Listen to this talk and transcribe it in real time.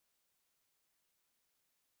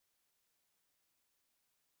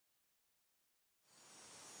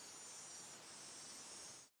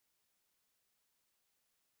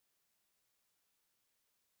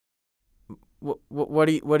What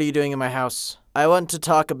are you doing in my house? I want to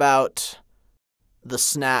talk about the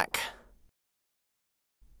snack.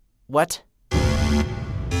 What?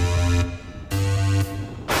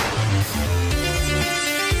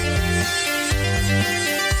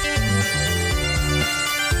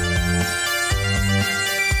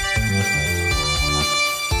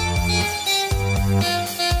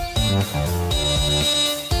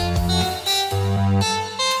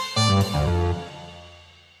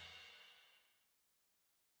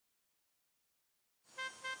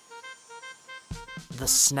 The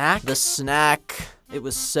snack? The snack. It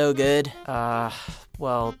was so good.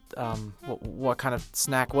 What kind of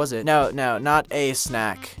snack was it? No, not a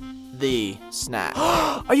snack. The snack.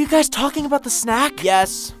 Are you guys talking about the snack?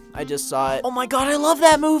 Yes, I just saw it. Oh my god, I love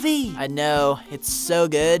that movie! I know, it's so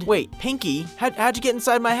good. Wait, Pinky, how'd you get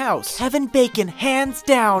inside my house? Kevin Bacon, hands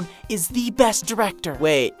down, is the best director.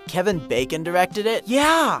 Wait, Kevin Bacon directed it?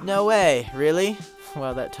 Yeah! No way, really?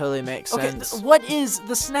 Well, that totally makes sense. Okay, what is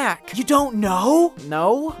the snack? You don't know?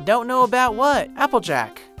 No? Don't know about what?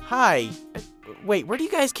 Applejack. Hi. Wait, where do you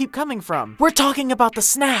guys keep coming from? We're talking about the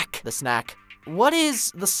snack. The snack. What is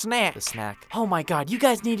the snack? The snack. Oh my god, you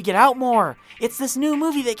guys need to get out more. It's this new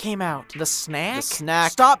movie that came out. The snack? The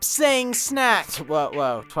snack. Stop saying snack.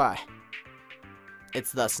 Whoa, try.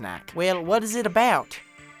 It's the snack. Well, what is it about?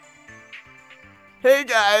 Hey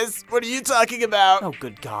guys, what are you talking about? Oh,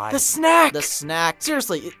 good God. The snack! The snack.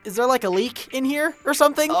 Seriously, is there like a leak in here or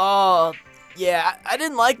something? Oh, yeah, I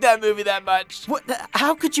didn't like that movie that much. What?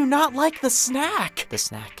 How could you not like the snack? The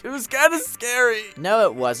snack. It was kind of scary. No,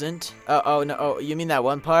 it wasn't. No, you mean that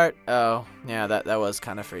one part? Oh, yeah, that was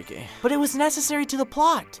kind of freaky. But it was necessary to the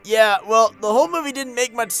plot. Yeah, well, the whole movie didn't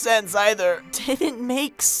make much sense either. Didn't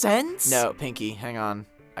make sense? No, Pinky, hang on.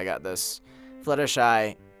 I got this.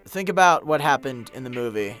 Fluttershy. Think about what happened in the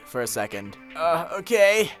movie for a second.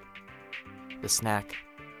 Okay. The snack.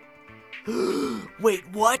 Wait,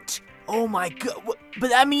 what? Oh my god, but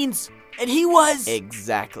that means, and he was...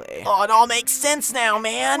 Exactly. Oh, it all makes sense now,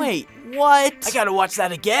 man. Wait, what? I gotta watch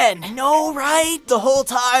that again. I know, right? The whole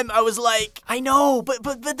time I was like... I know, but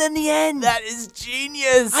then the end. That is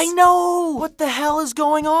genius. I know. What the hell is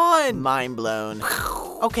going on? Mind blown.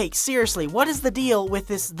 Okay, seriously, what is the deal with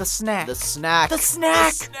the snack? The snack. The snack!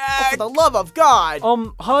 The snack! Oh, for the love of God!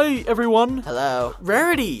 Hi, everyone. Hello.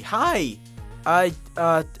 Rarity, hi.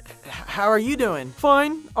 How are you doing?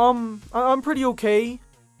 Fine, I'm pretty okay.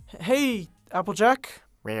 Hey, Applejack.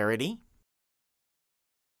 Rarity?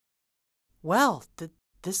 Well,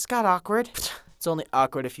 this got awkward. It's only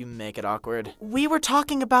awkward if you make it awkward. We were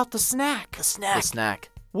talking about the snack. The snack. The snack.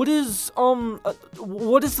 What is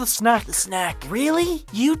the snack? The snack. Really?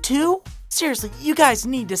 You too? Seriously, you guys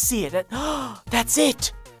need to see it. That's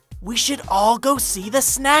it. We should all go see the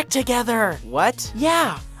snack together. What?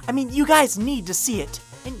 Yeah. I mean, you guys need to see it.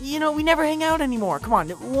 And, you know, we never hang out anymore. Come on,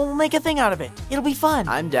 we'll make a thing out of it. It'll be fun.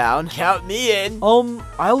 I'm down. Count me in.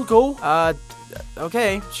 I'll go.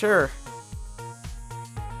 Okay, sure.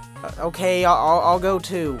 Okay, I'll go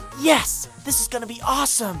too. Yes! This is gonna be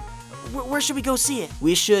awesome! Where should we go see it?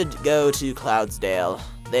 We should go to Cloudsdale.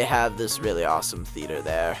 They have this really awesome theater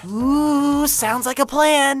there. Ooh, sounds like a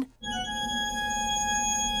plan!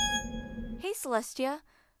 Hey, Celestia.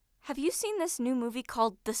 Have you seen this new movie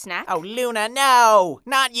called The Snack? Oh, Luna, no!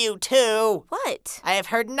 Not you too! What? I have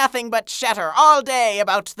heard nothing but chatter all day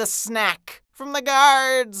about the snack from the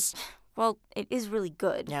guards! Well, it is really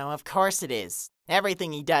good. No, of course it is.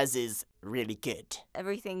 Everything he does is really good.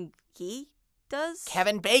 Everything he does?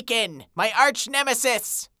 Kevin Bacon, my arch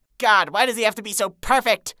nemesis! God, why does he have to be so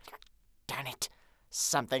perfect? Darn it.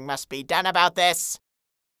 Something must be done about this.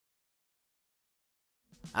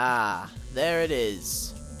 Ah, there it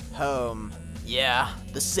is. Home. Yeah,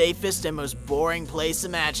 the safest and most boring place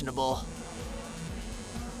imaginable.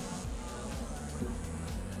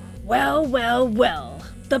 Well, well, well.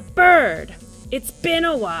 The bird. It's been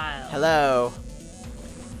a while. Hello.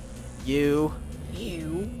 You?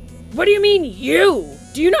 You? What do you mean, you?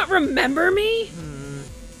 Do you not remember me?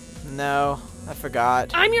 No, I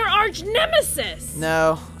forgot. I'm your arch nemesis!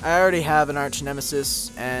 No, I already have an arch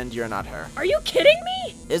nemesis, and you're not her. Are you kidding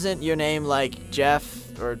me? Isn't your name like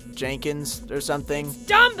Jeff or Jenkins or something?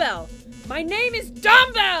 Dumbbell! My name is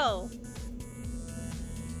Dumbbell!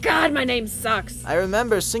 God, my name sucks. I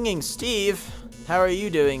remember singing Steve. How are you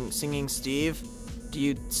doing singing Steve? Do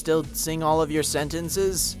you still sing all of your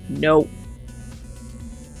sentences? No.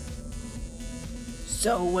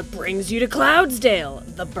 So what brings you to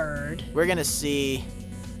Cloudsdale, the bird? We're gonna see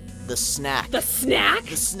the snack. The snack?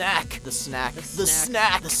 The snack. The snack. The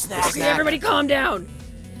snack. The snack. Okay, everybody calm down.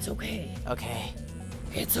 It's okay. Okay.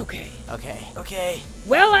 It's okay. Okay.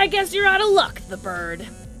 Well, I guess you're out of luck, the bird.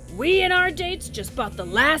 We and our dates just bought the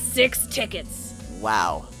last 6 tickets.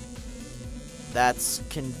 Wow. That's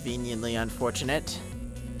conveniently unfortunate.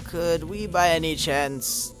 Could we by any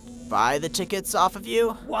chance buy the tickets off of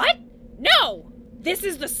you? What? No! This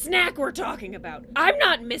is the snack we're talking about. I'm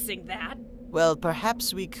not missing that. Well,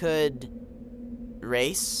 perhaps we could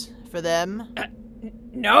race for them?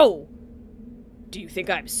 No. Do you think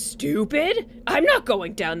I'm stupid? I'm not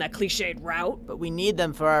going down that cliched route. But we need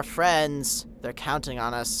them for our friends. They're counting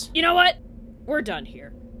on us. You know what? We're done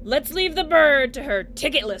here. Let's leave the bird to her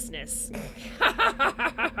ticketlessness.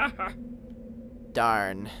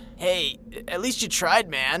 Darn. Hey, at least you tried,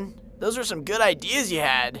 man. Those were some good ideas you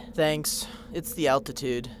had. Thanks. It's the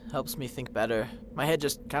altitude. Helps me think better. My head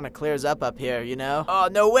just kind of clears up here, you know? Oh,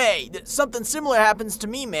 no way. Something similar happens to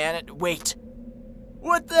me, man. Wait.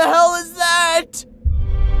 What the hell is that?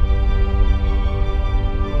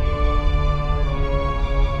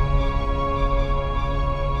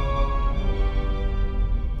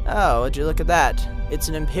 Oh, would you look at that? It's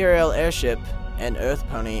an Imperial airship, an Earth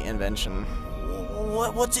Pony invention.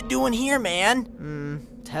 What's it doing here, man?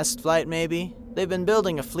 Test flight maybe? They've been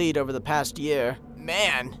building a fleet over the past year.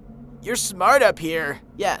 Man, you're smart up here.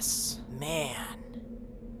 Yes, man.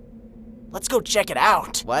 Let's go check it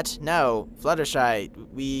out. What? No, Fluttershy,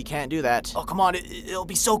 we can't do that. Oh, come on, it'll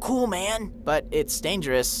be so cool, man. But it's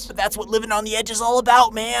dangerous. But that's what living on the edge is all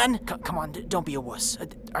about, man. Come on, don't be a wuss.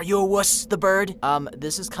 Are you a wuss, the bird?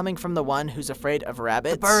 This is coming from the one who's afraid of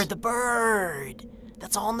rabbits. The bird.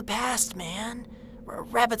 That's all in the past, man.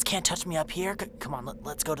 Rabbits can't touch me up here. Come on,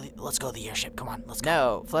 let's go to the airship. Come on, let's go.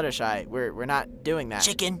 No, Fluttershy, we're not doing that.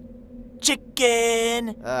 Chicken. Ugh,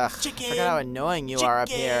 Chicken. I forgot how annoying you are up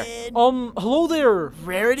here. Hello there.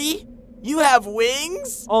 Rarity? You have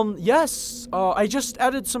wings? Yes. I just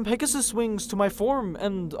added some Pegasus wings to my form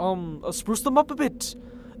and, spruced them up a bit.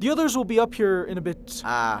 The others will be up here in a bit.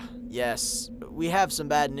 Ah, yes. We have some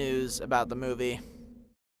bad news about the movie.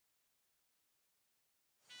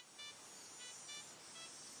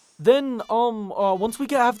 Then, once we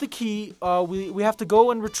have the key, we have to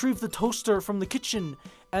go and retrieve the toaster from the kitchen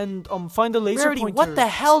and, find a laser Rarity, pointer. what the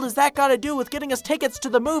hell does that got to do with getting us tickets to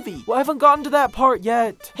the movie? Well, I haven't gotten to that part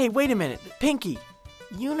yet. Hey, wait a minute. Pinky,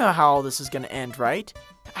 you know how all this is going to end, right?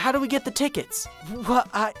 How do we get the tickets? Well,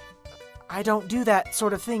 I don't do that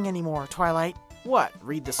sort of thing anymore, Twilight. What?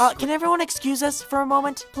 Read the script. Can everyone excuse us for a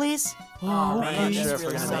moment, please? Oh, man, okay. sure if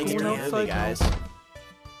we're going to make it to the movie, Outside guys.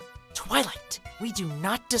 Twilight, we do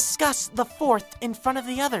not discuss the fourth in front of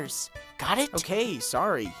the others. Got it? Okay,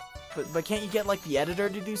 sorry. But can't you get, like, the editor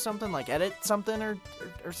to do something? Like, edit something or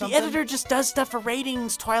something? The editor just does stuff for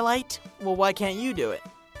ratings, Twilight. Well, why can't you do it?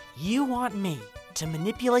 You want me to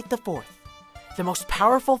manipulate the fourth, the most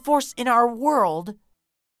powerful force in our world,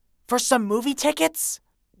 for some movie tickets?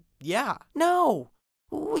 Yeah. No,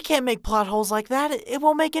 we can't make plot holes like that. It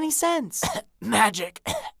won't make any sense. Magic.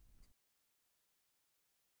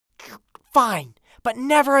 Fine, but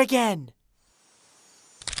never again.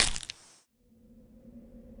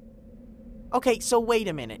 Okay, so wait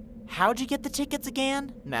a minute. How'd you get the tickets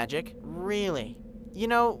again? Magic. Really? You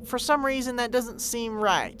know, for some reason that doesn't seem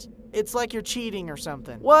right. It's like you're cheating or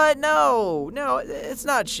something. What? No, it's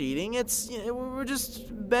not cheating. We're just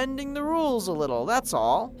bending the rules a little, that's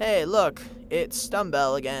all. Hey, look, it's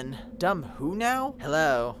Dumbbell again. Dumb who now?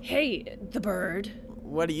 Hello. Hey, the bird.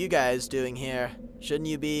 What are you guys doing here? Shouldn't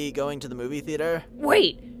you be going to the movie theater?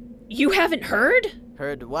 Wait, you haven't heard?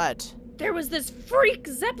 Heard what? There was this freak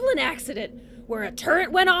Zeppelin accident where a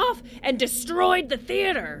turret went off and destroyed the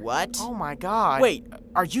theater. What? Oh my god. Wait,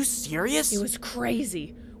 are you serious? It was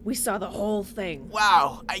crazy. We saw the whole thing.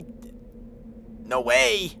 Wow, no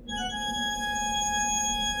way.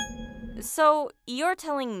 So, you're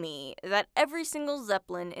telling me that every single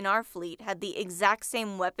Zeppelin in our fleet had the exact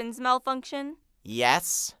same weapons malfunction?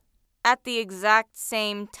 Yes. At the exact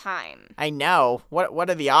same time. I know. What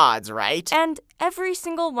are the odds, right? And every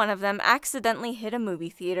single one of them accidentally hit a movie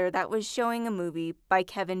theater that was showing a movie by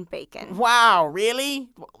Kevin Bacon. Wow, really?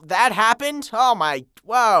 That happened? Oh my,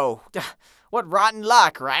 whoa. What rotten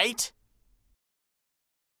luck, right?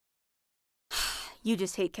 You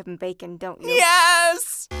just hate Kevin Bacon, don't you?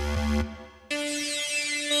 Yes!